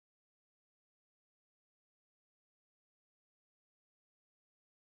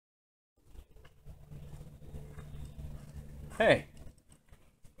Hey,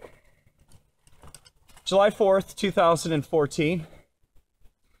 July 4th, 2014.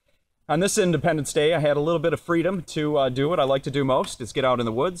 On this Independence Day, I had a little bit of freedom to do what I like to do most, is get out in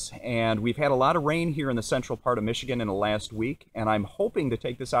the woods. And we've had a lot of rain here in the central part of Michigan in the last week, and I'm hoping to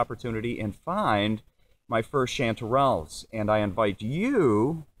take this opportunity and find my first chanterelles. And I invite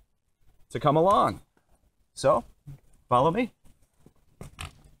you to come along. So, follow me.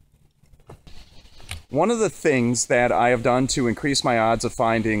 One of the things that I have done to increase my odds of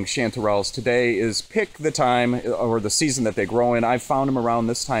finding chanterelles today is pick the time or the season that they grow in. I found them around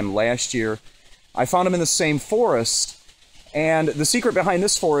this time last year. I found them in the same forest, and the secret behind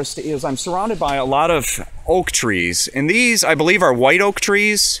this forest is I'm surrounded by a lot of oak trees, and these, I believe, are white oak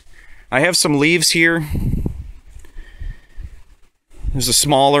trees. I have some leaves here. There's a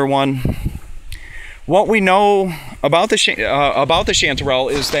smaller one. What we know about the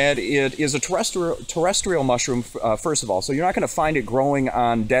chanterelle is that it is a terrestrial mushroom, first of all. So you're not going to find it growing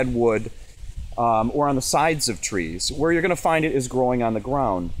on dead wood or on the sides of trees. Where you're going to find it is growing on the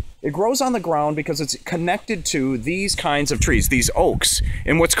ground. It grows on the ground because it's connected to these kinds of trees, these oaks,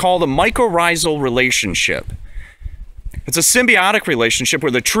 in what's called a mycorrhizal relationship. It's a symbiotic relationship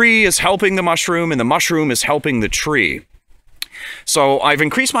where the tree is helping the mushroom and the mushroom is helping the tree. So I've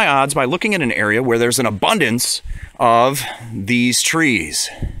increased my odds by looking at an area where there's an abundance of these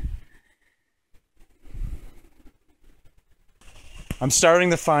trees. I'm starting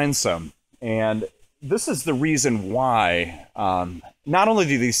to find some, and this is the reason why. Not only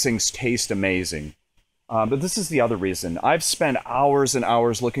do these things taste amazing, but this is the other reason. I've spent hours and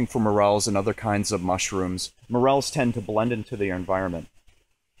hours looking for morels and other kinds of mushrooms. Morels tend to blend into their environment.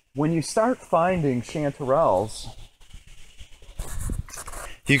 When you start finding chanterelles,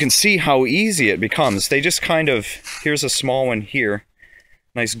 you can see how easy it becomes. They just kind of, here's a small one here,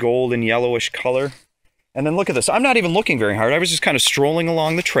 nice golden yellowish color. And then look at this. I'm not even looking very hard. I was just kind of strolling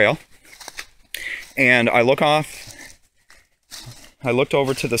along the trail, and I looked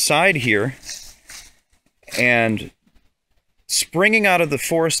over to the side here, and springing out of the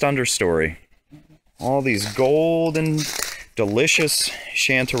forest understory, all these golden, delicious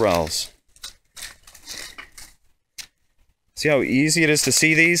chanterelles. See how easy it is to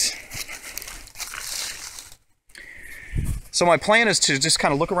see these? So my plan is to just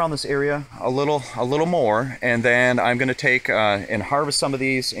kind of look around this area a little more, and then I'm going to take and harvest some of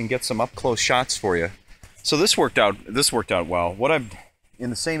these and get some up-close shots for you. So this worked out well. In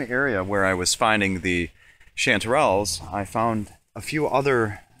the same area where I was finding the chanterelles, I found a few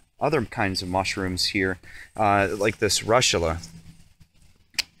other kinds of mushrooms here, like this russula.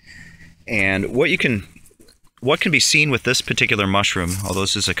 And what can be seen with this particular mushroom, although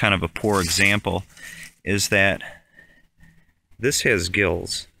this is a kind of a poor example, is that this has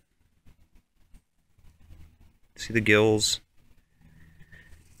gills. See the gills?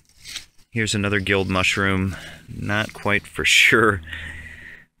 Here's another gilled mushroom. Not quite for sure.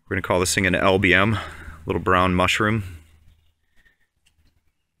 We're going to call this thing an LBM, little brown mushroom.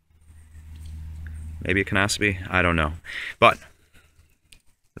 Maybe a canospy? I don't know. But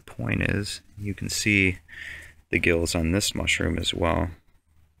the point is, you can see the gills on this mushroom as well.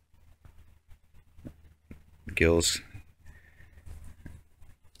 Gills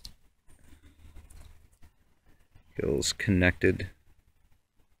connected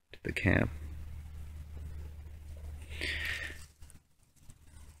to the cap.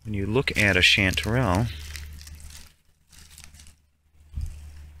 When you look at a chanterelle,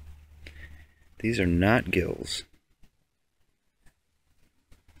 these are not gills.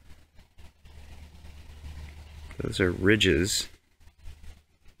 Those are ridges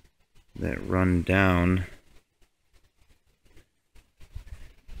that run down,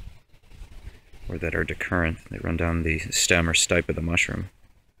 or that are decurrent. They run down the stem or stipe of the mushroom.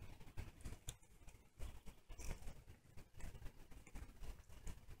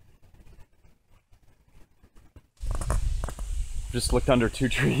 Just looked under two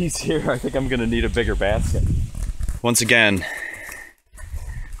trees here. I think I'm going to need a bigger basket. Once again,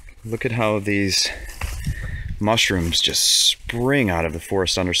 look at how these mushrooms just spring out of the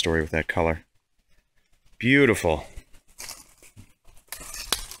forest understory with that color. Beautiful.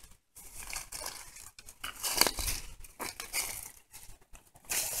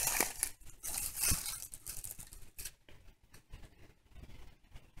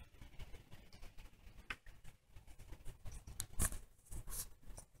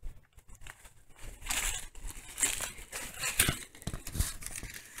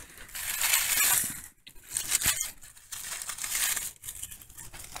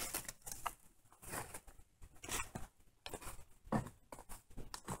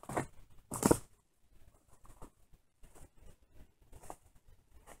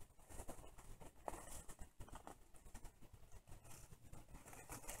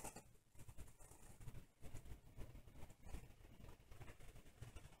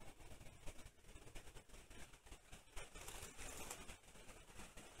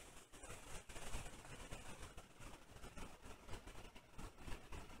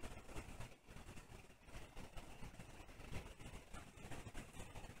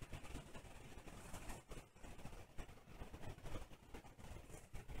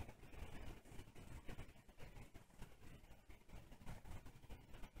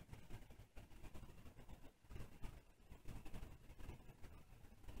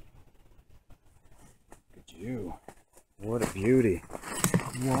 you. What a beauty.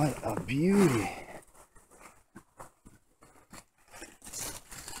 What a beauty.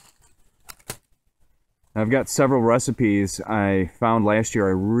 I've got several recipes I found last year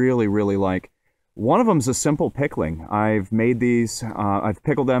I really, really like. One of them is a simple pickling. I've made these, I've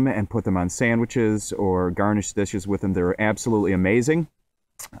pickled them and put them on sandwiches or garnished dishes with them. They're absolutely amazing.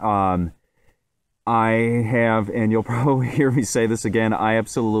 I have, and you'll probably hear me say this again, I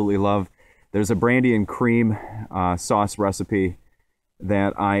absolutely love, there's a brandy and cream sauce recipe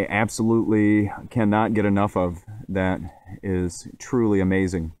that I absolutely cannot get enough of that is truly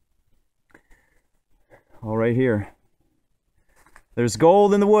amazing. All right here. There's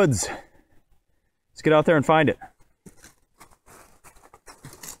gold in the woods. Let's get out there and find it.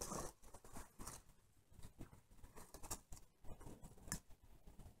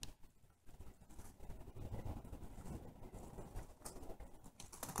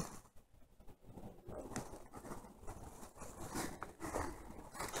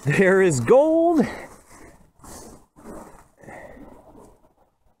 There is gold.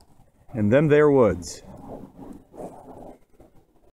 And them there woods.